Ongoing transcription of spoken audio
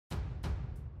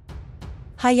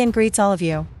Hi-Yen greets all of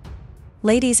you.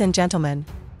 Ladies and gentlemen.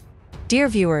 Dear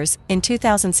viewers, in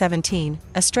 2017,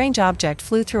 a strange object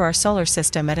flew through our solar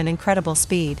system at an incredible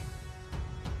speed.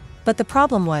 But the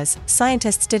problem was,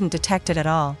 scientists didn't detect it at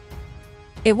all.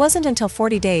 It wasn't until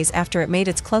 40 days after it made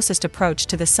its closest approach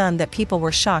to the Sun that people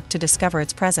were shocked to discover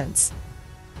its presence.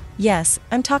 Yes,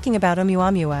 I'm talking about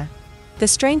Oumuamua, the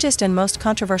strangest and most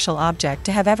controversial object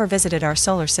to have ever visited our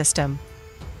solar system.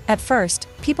 At first,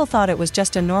 people thought it was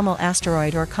just a normal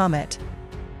asteroid or comet.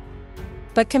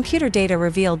 But computer data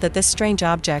revealed that this strange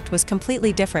object was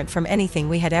completely different from anything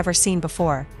we had ever seen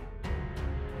before.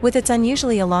 With its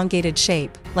unusually elongated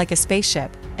shape, like a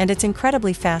spaceship, and its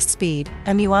incredibly fast speed,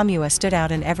 Oumuamua stood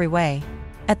out in every way.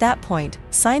 At that point,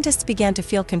 scientists began to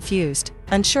feel confused,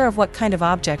 unsure of what kind of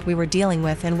object we were dealing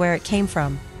with and where it came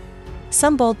from.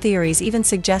 Some bold theories even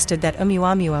suggested that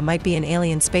Oumuamua might be an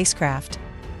alien spacecraft.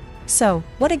 So,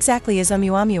 what exactly is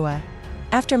Oumuamua?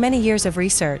 After many years of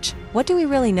research, what do we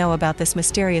really know about this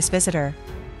mysterious visitor?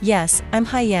 Yes, I'm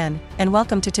Hi-Yen, and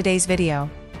welcome to today's video.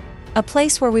 A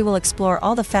place where we will explore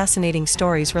all the fascinating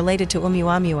stories related to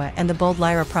Oumuamua and the Bold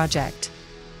Lyra project.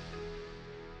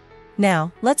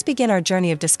 Now, let's begin our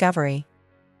journey of discovery.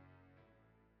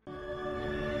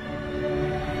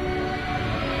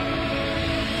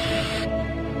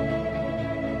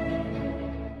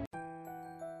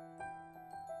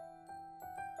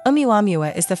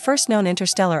 Oumuamua is the first known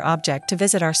interstellar object to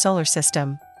visit our solar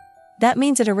system. That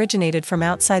means it originated from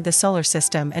outside the solar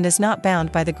system and is not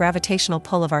bound by the gravitational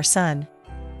pull of our Sun.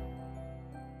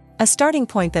 A starting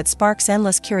point that sparks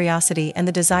endless curiosity and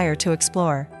the desire to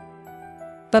explore.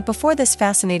 But before this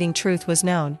fascinating truth was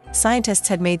known, scientists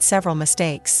had made several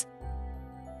mistakes.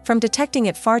 From detecting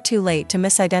it far too late to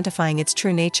misidentifying its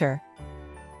true nature.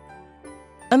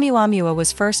 Oumuamua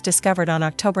was first discovered on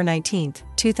October 19,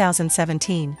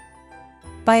 2017.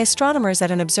 By astronomers at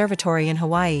an observatory in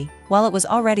Hawaii, while it was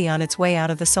already on its way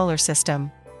out of the solar system.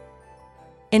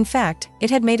 In fact, it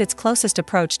had made its closest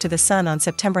approach to the Sun on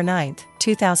September 9,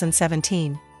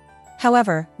 2017.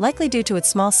 However, likely due to its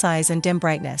small size and dim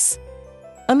brightness,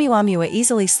 Oumuamua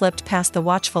easily slipped past the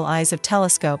watchful eyes of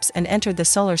telescopes and entered the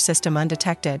solar system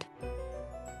undetected.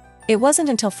 It wasn't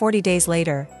until 40 days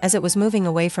later, as it was moving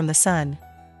away from the Sun,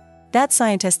 that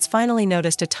scientists finally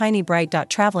noticed a tiny bright dot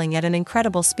traveling at an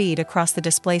incredible speed across the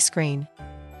display screen.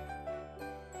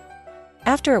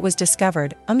 After it was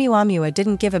discovered, Oumuamua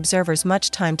didn't give observers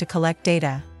much time to collect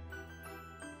data.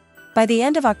 By the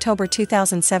end of October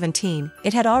 2017,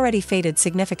 it had already faded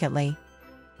significantly.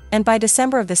 And by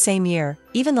December of the same year,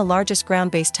 even the largest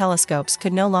ground-based telescopes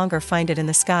could no longer find it in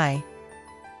the sky.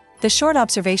 The short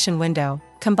observation window,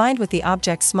 combined with the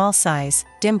object's small size,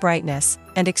 dim brightness,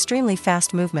 and extremely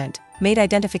fast movement, made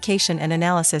identification and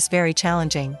analysis very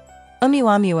challenging.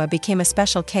 Oumuamua became a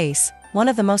special case, one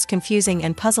of the most confusing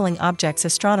and puzzling objects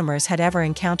astronomers had ever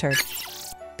encountered.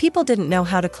 People didn't know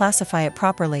how to classify it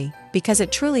properly, because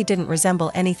it truly didn't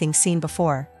resemble anything seen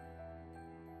before.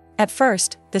 At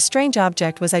first, the strange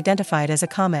object was identified as a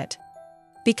comet.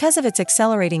 Because of its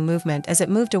accelerating movement as it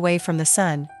moved away from the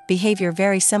Sun, behavior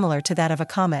very similar to that of a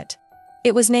comet.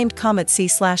 It was named Comet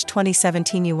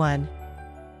C/2017 U1.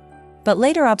 But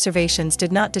later observations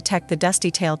did not detect the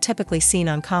dusty tail typically seen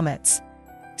on comets.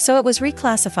 So it was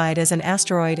reclassified as an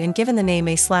asteroid and given the name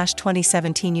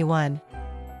A/2017 U1.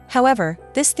 However,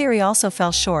 this theory also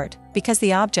fell short, because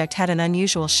the object had an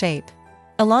unusual shape.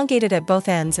 Elongated at both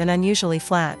ends and unusually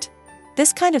flat.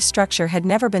 This kind of structure had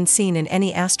never been seen in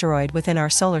any asteroid within our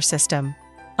solar system.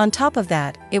 On top of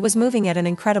that, it was moving at an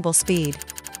incredible speed.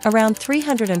 Around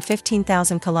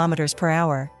 315,000 kilometers per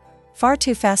hour. Far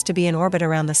too fast to be in orbit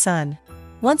around the Sun.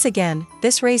 Once again,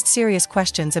 this raised serious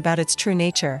questions about its true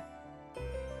nature.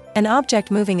 An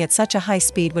object moving at such a high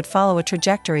speed would follow a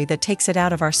trajectory that takes it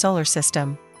out of our solar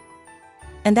system.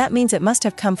 And that means it must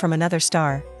have come from another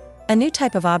star. A new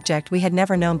type of object we had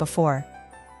never known before.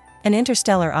 An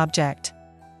interstellar object.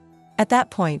 At that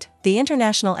point, the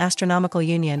International Astronomical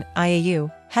Union,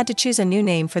 IAU, had to choose a new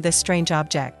name for this strange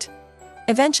object.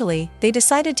 Eventually, they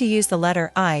decided to use the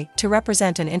letter I to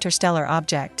represent an interstellar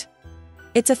object.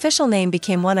 Its official name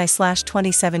became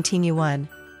 1I/2017 U1.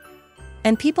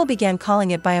 And people began calling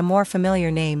it by a more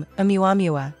familiar name,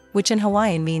 Oumuamua, which in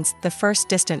Hawaiian means the first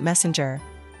distant messenger.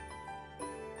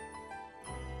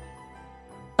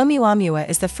 Oumuamua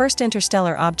is the first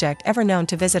interstellar object ever known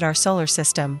to visit our solar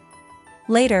system.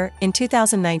 Later, in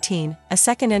 2019, a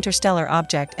second interstellar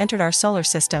object entered our solar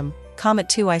system, Comet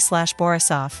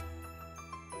 2I/Borisov.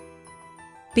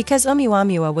 Because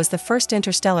Oumuamua was the first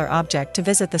interstellar object to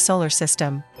visit the solar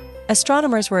system,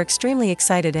 astronomers were extremely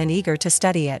excited and eager to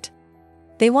study it.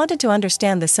 They wanted to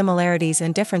understand the similarities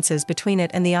and differences between it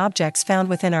and the objects found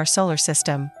within our solar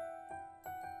system.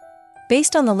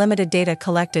 Based on the limited data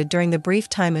collected during the brief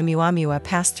time Oumuamua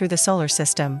passed through the solar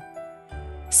system,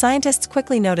 scientists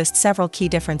quickly noticed several key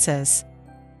differences.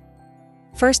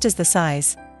 First is the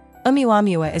size.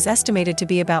 Oumuamua is estimated to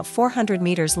be about 400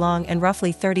 meters long and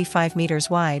roughly 35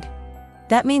 meters wide.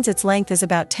 That means its length is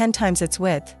about 10 times its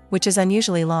width, which is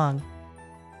unusually long.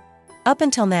 Up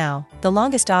until now, the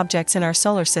longest objects in our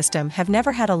solar system have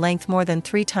never had a length more than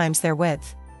 3 times their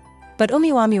width. But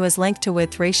Oumuamua's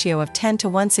length-to-width ratio of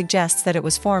 10:1 suggests that it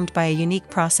was formed by a unique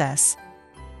process,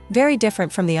 very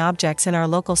different from the objects in our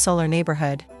local solar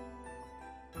neighborhood.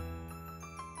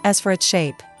 As for its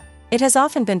shape, it has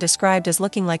often been described as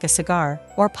looking like a cigar,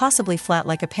 or possibly flat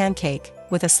like a pancake,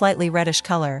 with a slightly reddish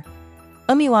color.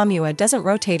 Oumuamua doesn't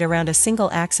rotate around a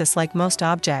single axis like most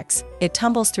objects, it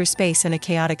tumbles through space in a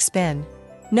chaotic spin.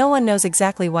 No one knows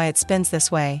exactly why it spins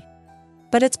this way.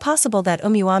 But it's possible that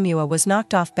Oumuamua was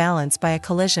knocked off balance by a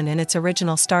collision in its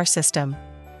original star system,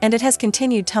 and it has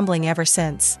continued tumbling ever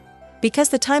since. Because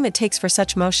the time it takes for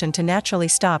such motion to naturally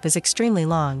stop is extremely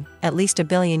long, at least 1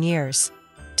 billion years.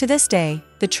 To this day,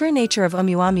 the true nature of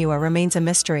Oumuamua remains a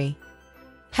mystery.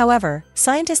 However,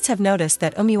 scientists have noticed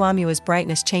that Oumuamua's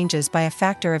brightness changes by a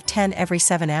factor of 10 every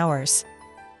 7 hours.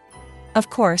 Of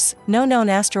course, no known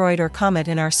asteroid or comet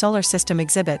in our solar system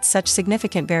exhibits such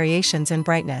significant variations in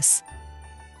brightness.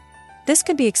 This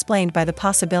could be explained by the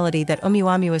possibility that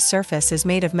Oumuamua's surface is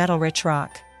made of metal-rich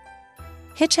rock.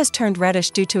 Pitch has turned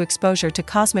reddish due to exposure to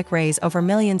cosmic rays over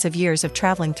millions of years of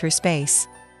traveling through space.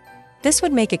 This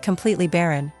would make it completely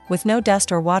barren, with no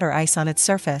dust or water ice on its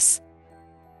surface.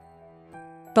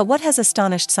 But what has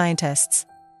astonished scientists,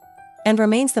 and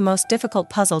remains the most difficult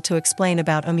puzzle to explain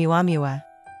about Oumuamua,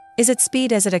 is its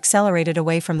speed as it accelerated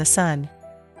away from the Sun.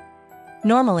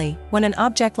 Normally, when an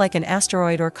object like an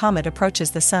asteroid or comet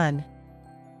approaches the Sun,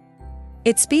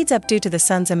 it speeds up due to the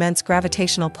Sun's immense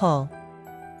gravitational pull.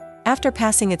 After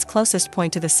passing its closest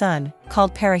point to the Sun,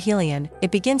 called perihelion,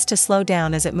 it begins to slow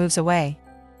down as it moves away.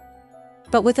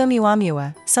 But with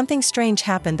Oumuamua, something strange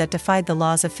happened that defied the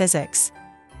laws of physics.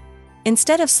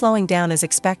 Instead of slowing down as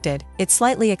expected, it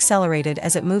slightly accelerated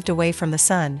as it moved away from the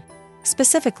Sun.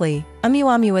 Specifically,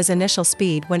 Oumuamua's initial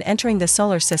speed when entering the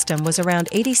solar system was around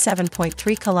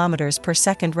 87.3 kilometers per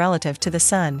second relative to the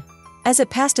Sun. As it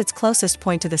passed its closest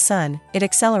point to the Sun, it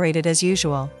accelerated as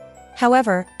usual.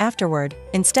 However, afterward,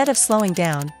 instead of slowing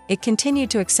down, it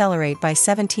continued to accelerate by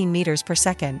 17 meters per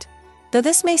second. Though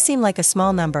this may seem like a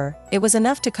small number, it was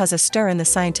enough to cause a stir in the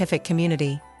scientific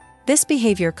community. This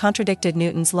behavior contradicted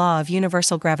Newton's law of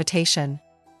universal gravitation.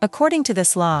 According to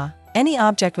this law, any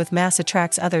object with mass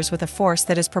attracts others with a force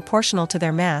that is proportional to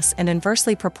their mass and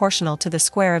inversely proportional to the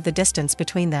square of the distance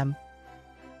between them.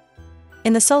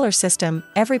 In the solar system,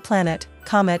 every planet,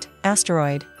 comet,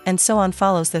 asteroid, and so on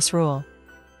follows this rule.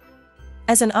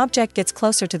 As an object gets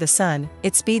closer to the Sun,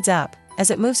 it speeds up; as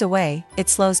it moves away, it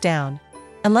slows down,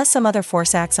 unless some other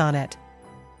force acts on it.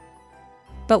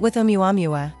 But with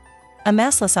Oumuamua, a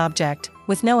massless object,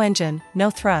 with no engine,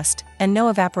 no thrust, and no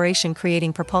evaporation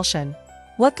creating propulsion,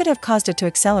 what could have caused it to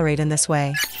accelerate in this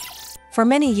way? For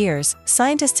many years,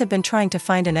 scientists have been trying to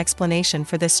find an explanation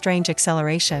for this strange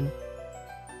acceleration.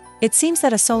 It seems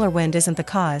that a solar wind isn't the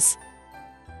cause.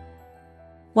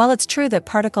 While it's true that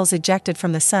particles ejected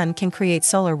from the Sun can create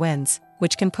solar winds,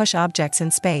 which can push objects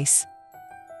in space,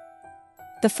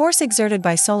 the force exerted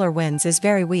by solar winds is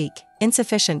very weak,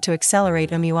 insufficient to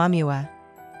accelerate Oumuamua.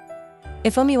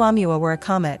 If Oumuamua were a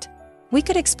comet, we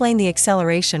could explain the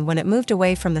acceleration when it moved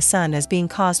away from the Sun as being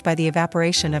caused by the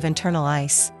evaporation of internal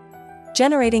ice,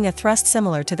 generating a thrust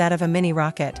similar to that of a mini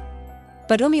rocket.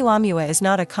 But Oumuamua is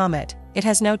not a comet, it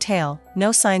has no tail,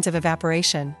 no signs of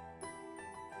evaporation.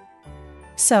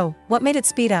 So, what made it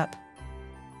speed up?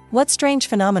 What strange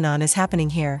phenomenon is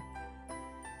happening here?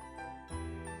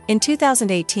 In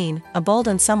 2018, a bold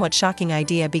and somewhat shocking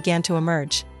idea began to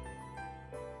emerge.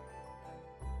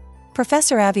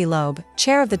 Professor Avi Loeb,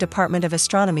 chair of the Department of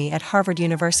Astronomy at Harvard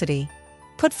University,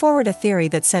 put forward a theory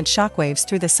that sent shockwaves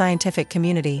through the scientific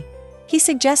community. He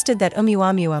suggested that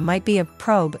Oumuamua might be a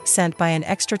probe sent by an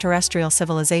extraterrestrial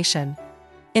civilization.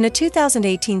 In a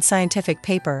 2018 scientific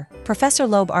paper, Professor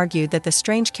Loeb argued that the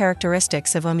strange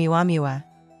characteristics of Oumuamua,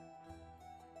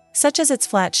 such as its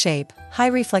flat shape, high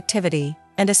reflectivity,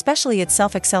 and especially its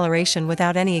self-acceleration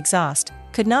without any exhaust,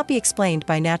 could not be explained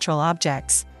by natural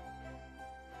objects.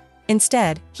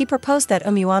 Instead, he proposed that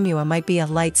Oumuamua might be a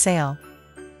light sail,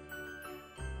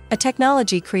 a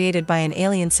technology created by an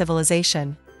alien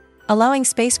civilization, allowing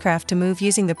spacecraft to move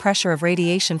using the pressure of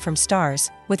radiation from stars,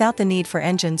 without the need for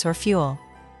engines or fuel.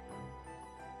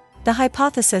 The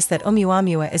hypothesis that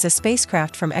Oumuamua is a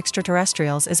spacecraft from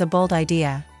extraterrestrials is a bold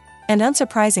idea. And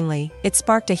unsurprisingly, it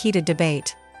sparked a heated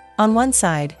debate. On one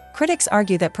side, critics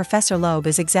argue that Professor Loeb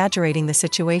is exaggerating the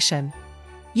situation,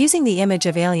 using the image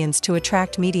of aliens to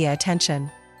attract media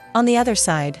attention. On the other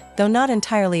side, though not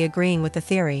entirely agreeing with the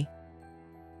theory,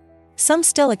 some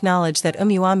still acknowledge that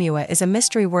Oumuamua is a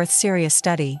mystery worth serious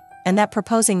study, and that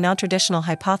proposing non-traditional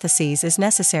hypotheses is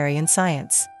necessary in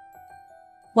science.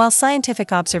 While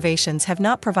scientific observations have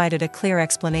not provided a clear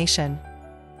explanation,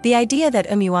 the idea that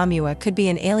Oumuamua could be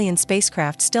an alien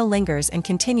spacecraft still lingers and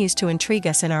continues to intrigue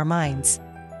us in our minds.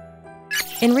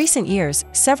 In recent years,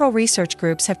 several research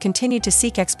groups have continued to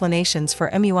seek explanations for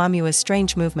Oumuamua's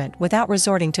strange movement without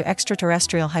resorting to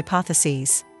extraterrestrial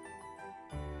hypotheses.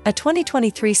 A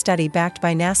 2023 study backed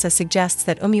by NASA suggests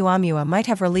that Oumuamua might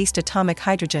have released atomic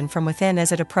hydrogen from within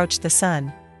as it approached the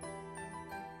Sun.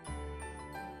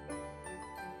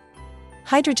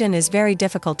 Hydrogen is very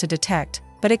difficult to detect,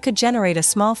 but it could generate a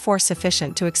small force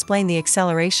sufficient to explain the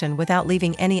acceleration without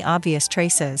leaving any obvious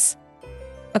traces.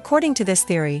 According to this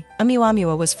theory,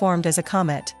 Oumuamua was formed as a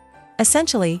comet.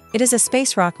 Essentially, it is a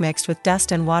space rock mixed with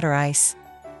dust and water ice.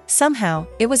 Somehow,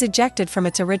 it was ejected from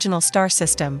its original star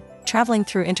system, traveling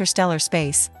through interstellar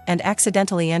space, and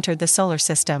accidentally entered the solar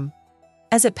system.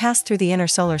 As it passed through the inner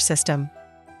solar system,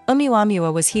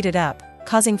 Oumuamua was heated up,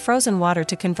 causing frozen water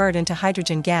to convert into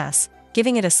hydrogen gas,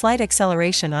 giving it a slight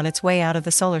acceleration on its way out of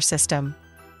the solar system.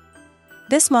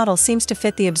 This model seems to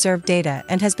fit the observed data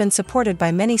and has been supported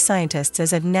by many scientists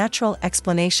as a natural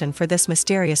explanation for this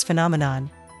mysterious phenomenon.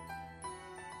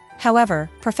 However,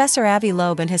 Professor Avi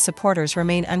Loeb and his supporters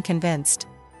remain unconvinced.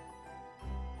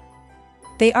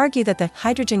 They argue that the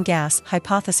hydrogen gas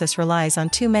hypothesis relies on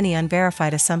too many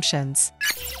unverified assumptions,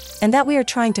 and that we are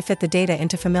trying to fit the data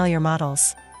into familiar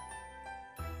models,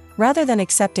 rather than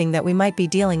accepting that we might be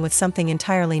dealing with something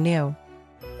entirely new.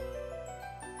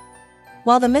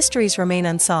 While the mysteries remain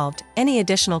unsolved, any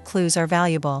additional clues are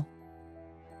valuable.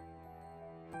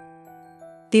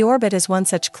 The orbit is one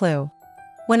such clue.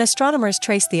 When astronomers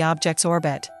traced the object's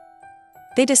orbit,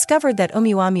 they discovered that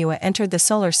Oumuamua entered the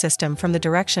solar system from the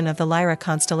direction of the Lyra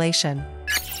constellation,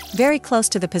 very close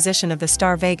to the position of the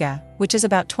star Vega, which is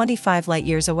about 25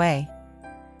 light-years away.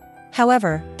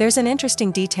 However, there's an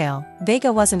interesting detail: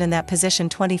 Vega wasn't in that position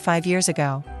 25 years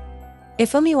ago.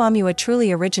 If Oumuamua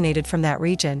truly originated from that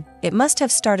region, it must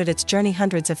have started its journey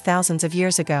hundreds of thousands of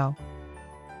years ago.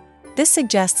 This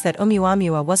suggests that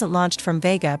Oumuamua wasn't launched from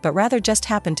Vega but rather just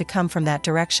happened to come from that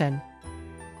direction.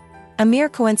 A mere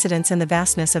coincidence in the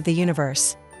vastness of the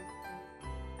universe.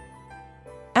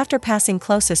 After passing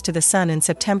closest to the Sun in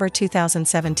September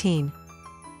 2017,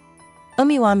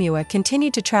 Oumuamua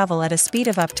continued to travel at a speed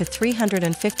of up to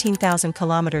 315,000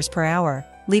 kilometers per hour,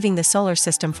 leaving the solar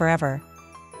system forever.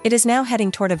 It is now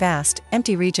heading toward a vast,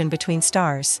 empty region between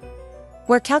stars,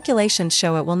 where calculations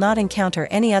show it will not encounter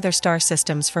any other star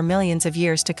systems for millions of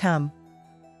years to come.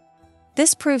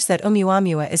 This proves that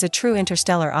Oumuamua is a true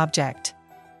interstellar object,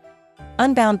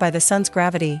 unbound by the Sun's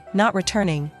gravity, not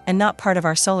returning, and not part of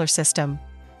our solar system.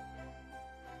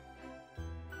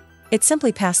 It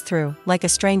simply passed through, like a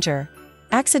stranger,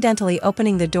 accidentally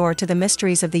opening the door to the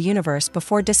mysteries of the universe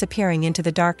before disappearing into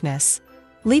the darkness,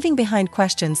 leaving behind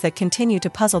questions that continue to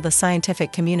puzzle the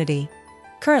scientific community.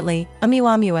 Currently,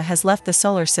 Oumuamua has left the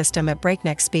solar system at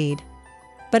breakneck speed.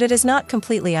 But it is not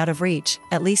completely out of reach,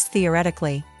 at least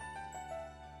theoretically.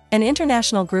 An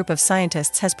international group of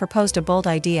scientists has proposed a bold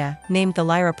idea, named the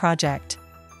Lyra Project.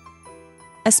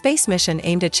 A space mission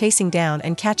aimed at chasing down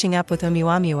and catching up with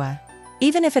Oumuamua,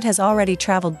 even if it has already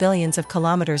traveled billions of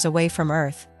kilometers away from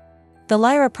Earth. The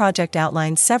Lyra Project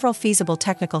outlines several feasible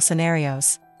technical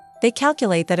scenarios. They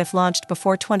calculate that if launched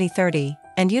before 2030,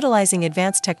 and utilizing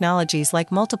advanced technologies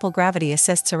like multiple gravity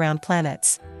assists around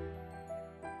planets,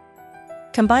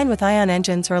 combined with ion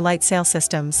engines or light sail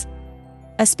systems,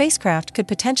 a spacecraft could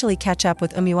potentially catch up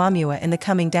with Oumuamua in the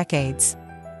coming decades,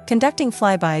 conducting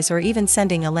flybys or even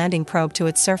sending a landing probe to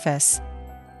its surface.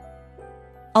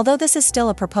 Although this is still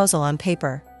a proposal on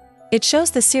paper, it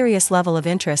shows the serious level of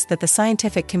interest that the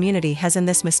scientific community has in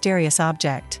this mysterious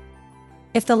object.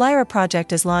 If the Lyra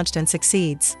project is launched and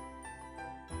succeeds,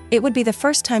 it would be the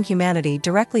first time humanity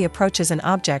directly approaches an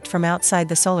object from outside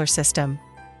the solar system.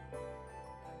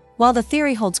 While the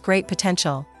theory holds great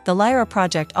potential, the Lyra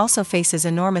project also faces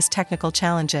enormous technical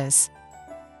challenges.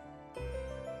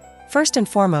 First and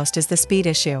foremost is the speed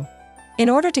issue. In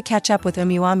order to catch up with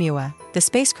Oumuamua, the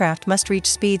spacecraft must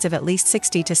reach speeds of at least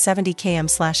 60 to 70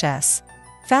 km/s,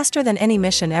 faster than any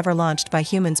mission ever launched by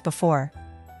humans before.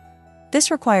 This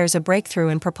requires a breakthrough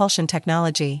in propulsion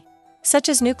technology. such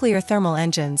as nuclear thermal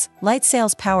engines, light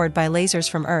sails powered by lasers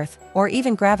from Earth, or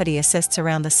even gravity assists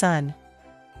around the Sun.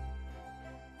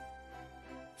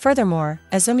 Furthermore,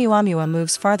 as Oumuamua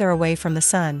moves farther away from the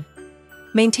Sun,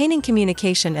 maintaining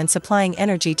communication and supplying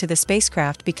energy to the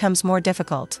spacecraft becomes more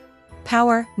difficult.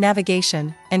 Power,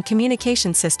 navigation, and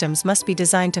communication systems must be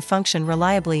designed to function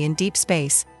reliably in deep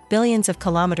space, billions of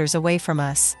kilometers away from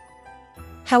us.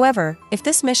 However, if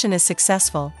this mission is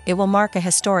successful, it will mark a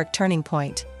historic turning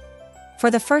point. For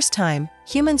the first time,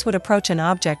 humans would approach an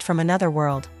object from another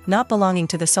world, not belonging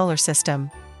to the solar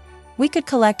system. We could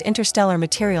collect interstellar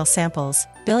material samples,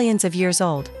 billions of years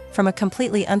old, from a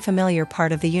completely unfamiliar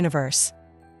part of the universe.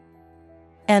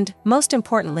 And, most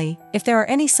importantly, if there are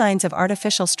any signs of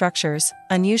artificial structures,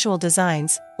 unusual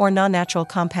designs, or non-natural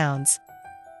compounds,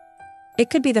 it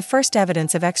could be the first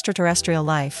evidence of extraterrestrial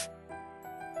life.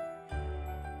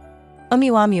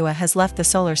 Oumuamua has left the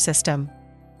solar system.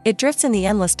 It drifts in the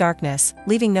endless darkness,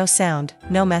 leaving no sound,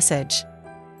 no message.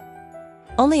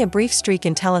 Only a brief streak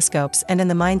in telescopes and in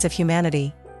the minds of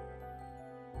humanity.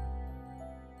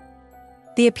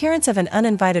 The appearance of an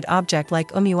uninvited object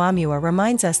like Oumuamua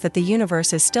reminds us that the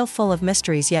universe is still full of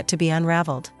mysteries yet to be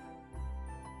unraveled.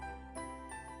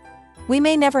 We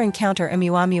may never encounter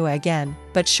Oumuamua again,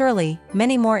 but surely,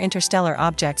 many more interstellar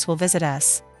objects will visit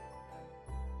us.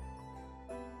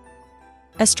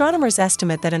 Astronomers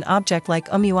estimate that an object like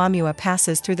Oumuamua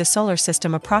passes through the solar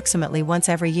system approximately once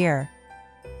every year.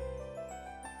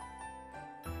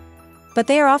 But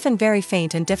they are often very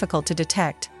faint and difficult to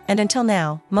detect, and until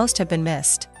now, most have been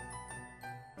missed.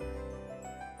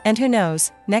 And who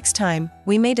knows, next time,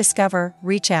 we may discover,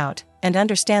 reach out, and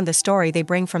understand the story they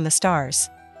bring from the stars.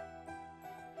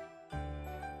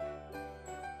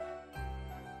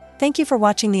 Thank you for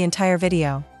watching the entire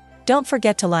video. Don't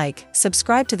forget to like,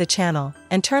 subscribe to the channel,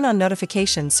 and turn on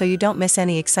notifications so you don't miss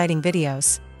any exciting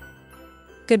videos.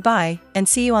 Goodbye, and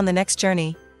see you on the next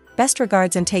journey. Best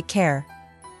regards and take care.